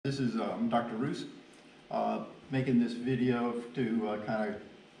This is Dr. Roos, making this video to kind of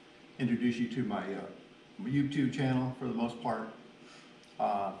introduce you to my YouTube channel for the most part.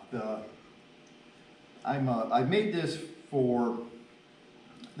 I made this for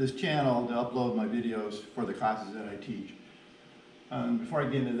this channel to upload my videos for the classes that I teach. Before I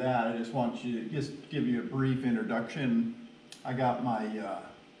get into that, I just want you to just give you a brief introduction. I got my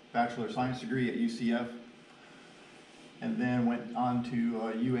Bachelor of Science degree at UCF, and then went on to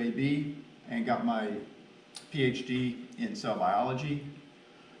UAB and got my PhD in cell biology.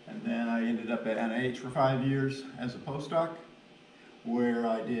 And then I ended up at NIH for 5 years as a postdoc, where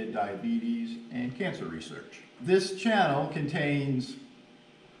I did diabetes and cancer research. This channel contains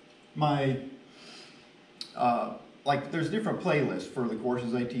my, there's different playlists for the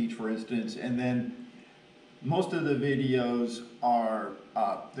courses I teach, for instance, and then most of the videos are,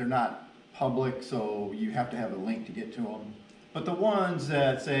 they're not public, so you have to have a link to get to them. But the ones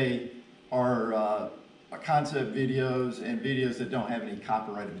that say are concept videos and videos that don't have any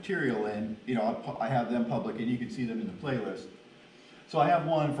copyrighted material in, I have them public and you can see them in the playlist. So I have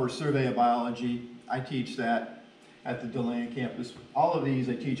one for survey of biology. I teach that at the Deland campus. All of these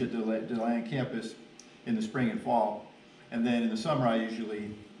I teach at the Deland campus in the spring and fall. And then in the summer I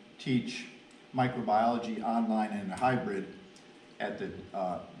usually teach microbiology online and a hybrid at the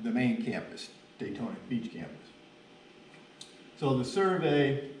main campus, Daytona Beach campus. So the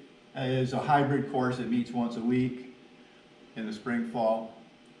survey is a hybrid course that meets once a week in the spring, fall.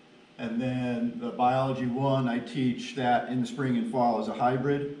 And then the Biology 1, I teach that in the spring and fall as a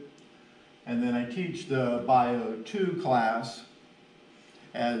hybrid. And then I teach the Bio 2 class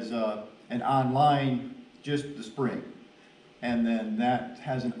as an online, just the spring. And then that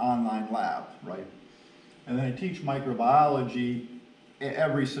has an online lab, right? And then I teach microbiology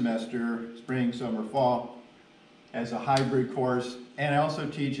every semester, spring, summer, fall, as a hybrid course. And I also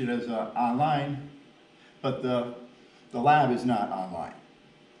teach it as online, but the lab is not online.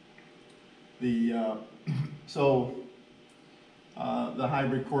 The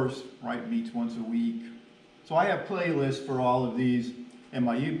hybrid course, right, meets once a week. So I have playlists for all of these in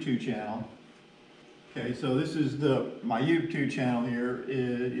my YouTube channel. Okay, so this is my YouTube channel here,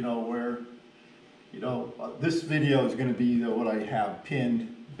 where this video is going to be what I have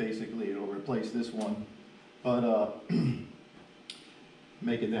pinned. Basically, it'll replace this one, but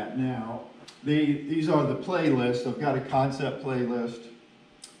making that now. These are the playlists. I've got a concept playlist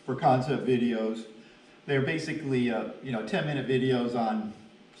for concept videos. They're basically 10-minute videos on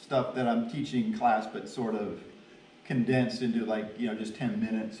stuff that I'm teaching in class, but sort of condensed into just 10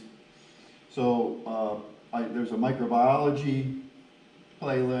 minutes. So there's a microbiology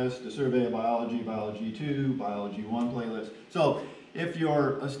playlist, a survey of biology, Biology 2, Biology 1 playlist. So if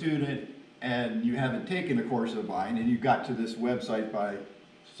you're a student and you haven't taken a course of mine and you got to this website by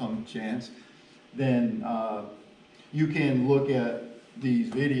some chance, then you can look at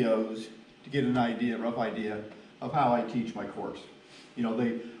these videos to get an idea, rough idea of how I teach my course.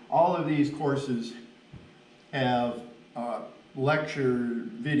 All of these courses have lecture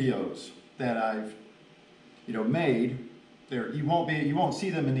videos that I've made. You won't see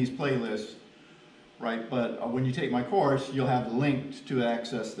them in these playlists, right? But when you take my course, you'll have the link to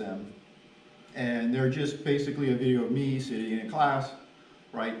access them. And they're just basically a video of me sitting in class,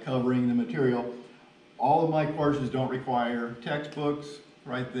 right, covering the material. All of my courses don't require textbooks,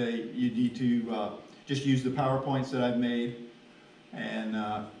 right? You need to just use the PowerPoints that I've made. And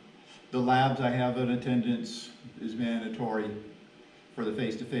the labs I have in attendance is mandatory for the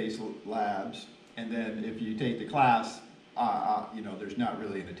face-to-face labs. And then if you take the class, there's not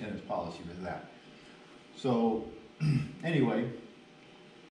really an attendance policy for that. So anyway,